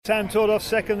Sam Tordoff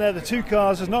second there, the two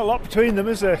cars, there's not a lot between them,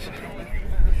 is there?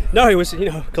 No, it was,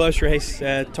 a close race.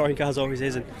 Touring cars always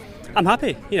is, and I'm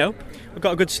happy. We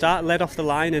got a good start, led off the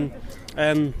line,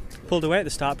 and pulled away at the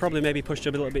start. Probably maybe pushed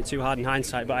a little bit too hard in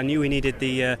hindsight, but I knew we needed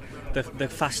the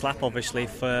fast lap, obviously,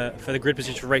 for the grid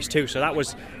position for race 2. So that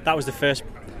was the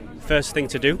first thing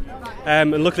to do,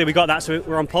 and luckily we got that. So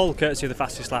we're on pole, courtesy of the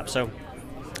fastest lap. So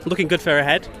looking good for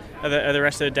ahead of the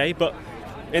rest of the day, but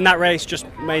in that race just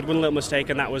made one little mistake,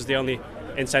 and that was the only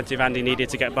incentive Andy needed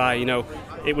to get by.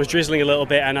 It was drizzling a little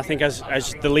bit, and I think as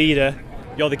the leader,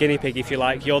 you're the guinea pig, if you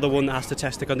like. You're the one that has to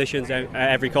test the conditions at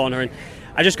every corner, and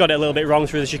I just got it a little bit wrong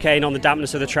through the chicane on the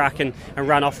dampness of the track and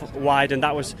ran off wide, and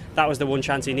that was the one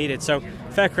chance he needed. So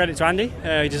fair credit to Andy,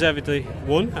 he deservedly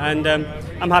won, and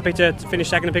I'm happy to finish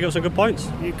second and pick up some good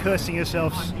points. You cursing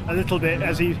yourselves a little bit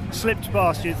as he slipped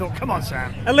past you, thought, come on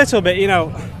Sam. A little bit,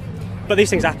 but these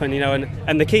things happen,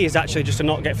 and the key is actually just to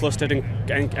not get flustered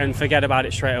and forget about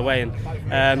it straight away.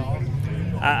 And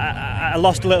I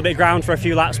lost a little bit of ground for a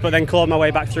few laps, but then clawed my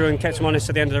way back through and kept him honest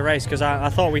at the end of the race, because I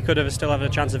thought we could have still have a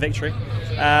chance of victory.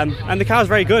 And the car's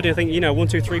very good. I think 1,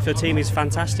 2, 3 for the team is a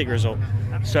fantastic result.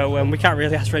 So we can't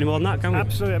really ask for any more than that, can we?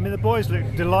 Absolutely. I mean, the boys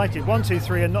look delighted. 1, 2,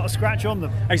 3, and not a scratch on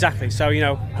them. Exactly.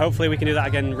 So hopefully we can do that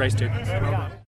again in race 2.